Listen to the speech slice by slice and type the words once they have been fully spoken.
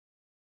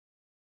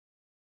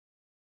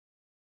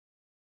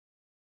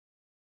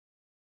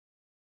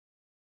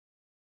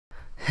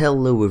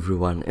Hello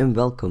everyone and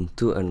welcome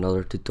to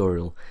another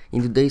tutorial.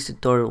 In today's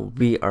tutorial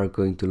we are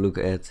going to look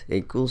at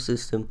a cool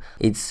system.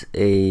 It's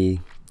a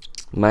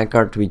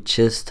minecart with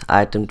chest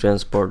item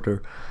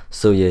transporter.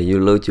 So yeah, you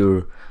load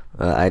your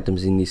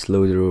items in this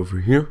loader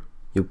over here.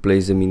 You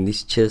place them in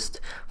this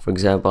chest. For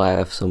example, I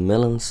have some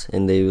melons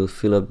and they will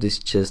fill up this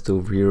chest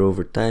over here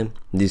over time,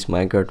 this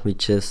minecart with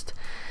chest.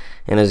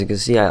 And as you can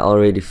see, I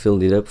already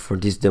filled it up for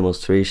this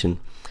demonstration,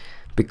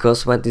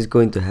 because what is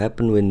going to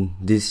happen when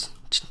this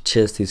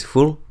chest is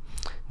full,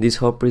 this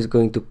hopper is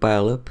going to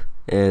pile up,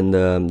 and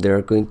there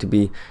are going to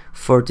be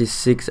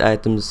 46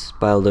 items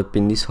piled up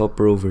in this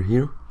hopper over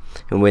here.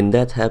 And when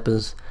that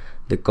happens,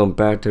 the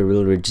comparator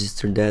will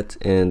register that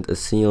and a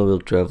signal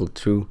will travel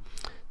through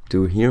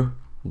to here.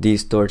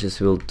 These torches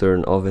will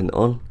turn off and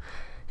on,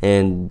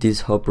 and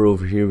this hopper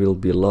over here will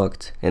be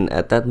locked, and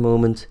at that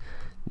moment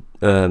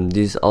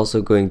this is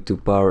also going to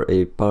power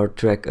a power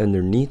track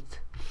underneath.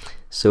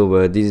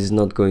 So this is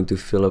not going to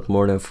fill up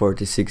more than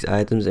 46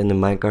 items, and the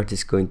minecart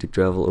is going to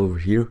travel over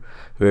here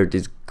where it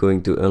is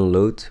going to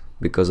unload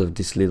because of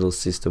this little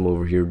system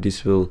over here.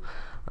 This will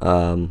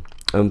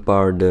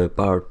unpower the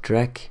power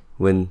track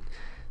when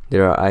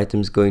there are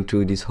items going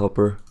through this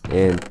hopper,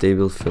 and they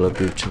will fill up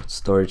your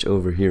storage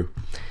over here.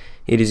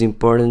 It is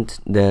important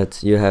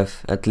that you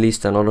have at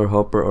least another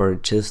hopper or a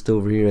chest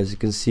over here, as you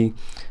can see,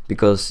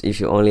 because if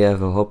you only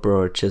have a hopper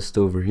or a chest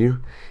over here,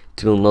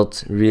 it will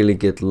not really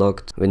get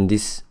locked when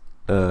this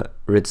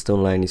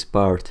redstone line is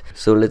powered.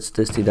 So let's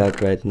test it out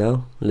right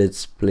now.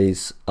 Let's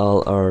place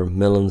all our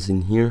melons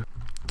in here.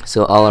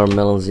 So all our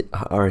melons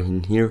are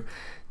in here.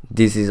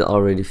 This is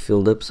already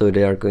filled up, so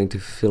they are going to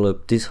fill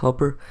up this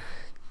hopper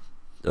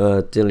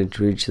till it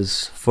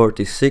reaches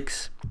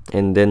 46,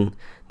 and then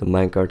the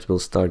minecart will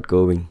start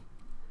going.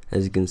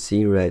 As you can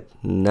see right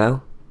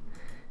now,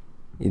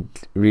 it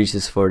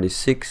reaches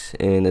 46,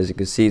 and as you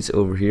can see, it's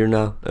over here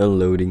now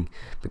unloading,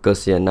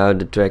 because yeah, now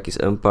the track is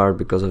unpowered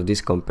because of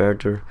this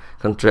comparator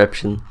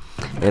contraption.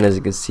 And as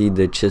you can see,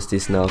 the chest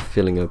is now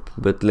filling up.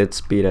 But let's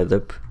speed that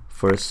up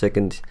for a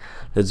second.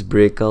 Let's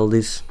break all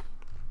this,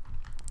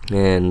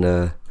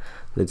 and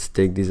let's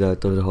take this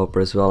out of the hopper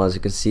as well. As you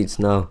can see, it's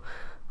now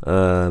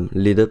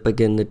lit up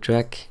again, the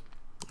track.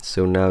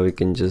 So now we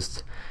can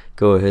just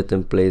go ahead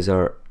and place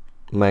our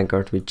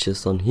minecart with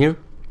chest on here.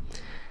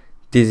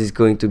 This is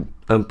going to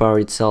unpower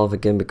itself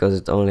again because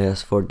it only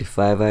has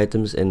 45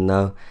 items, and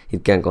now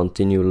it can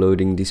continue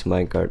loading this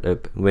minecart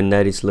up. When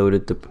that is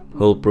loaded, the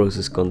whole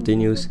process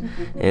continues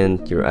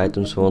and your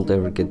items won't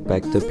ever get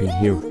backed up in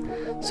here.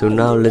 So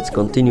now let's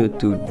continue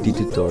to the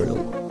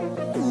tutorial.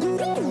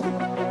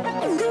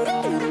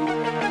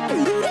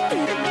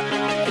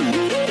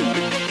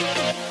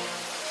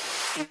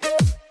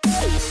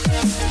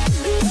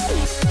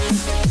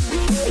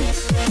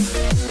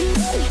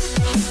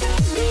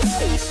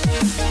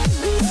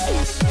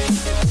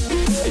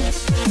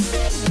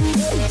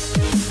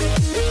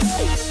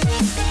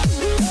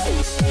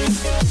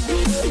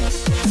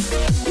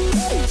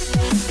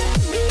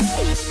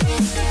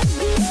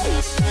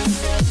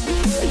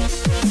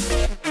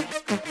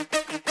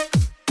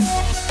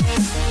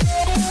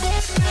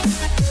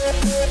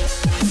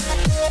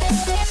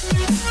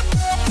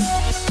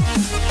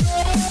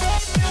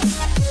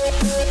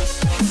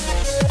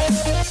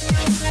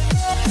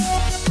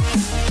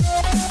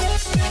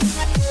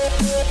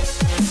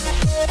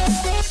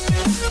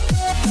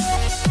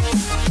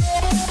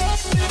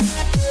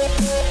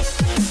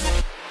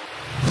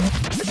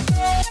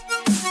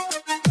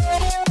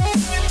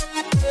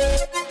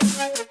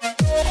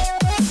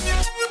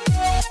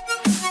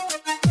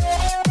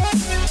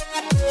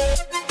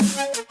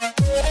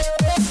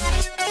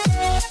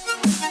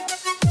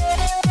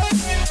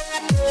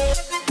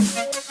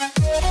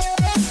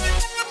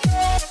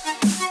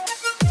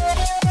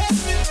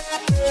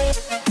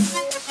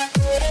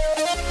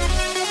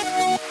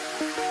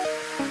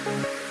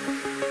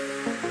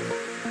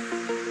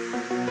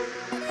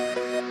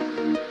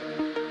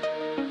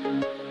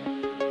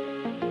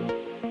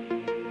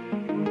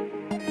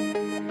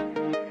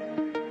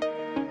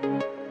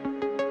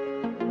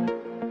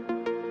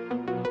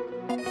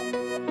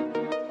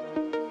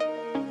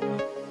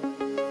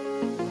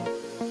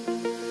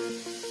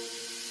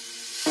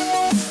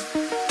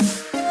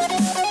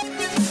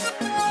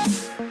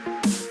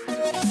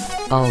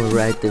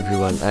 Alright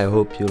everyone, I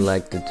hope you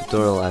liked the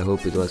tutorial. I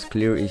hope it was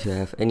clear. If you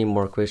have any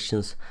more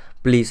questions,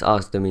 please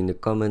ask them in the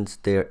comments.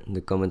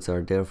 The comments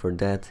are there for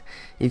that.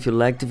 If you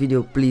liked the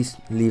video, please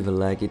leave a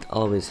like. It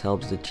always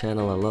helps the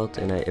channel a lot,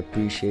 and I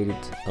appreciate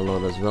it a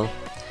lot as well.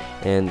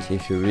 And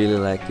if you really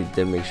liked it,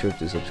 then make sure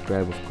to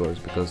subscribe, of course,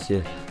 because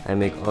yeah, I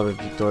make other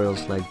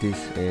tutorials like this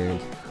and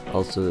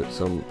also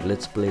some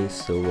let's plays.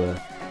 So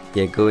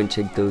yeah, go and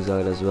check those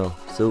out as well.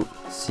 So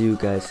see you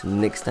guys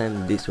next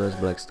time. This was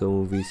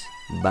BlackStoneMovies.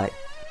 Bye.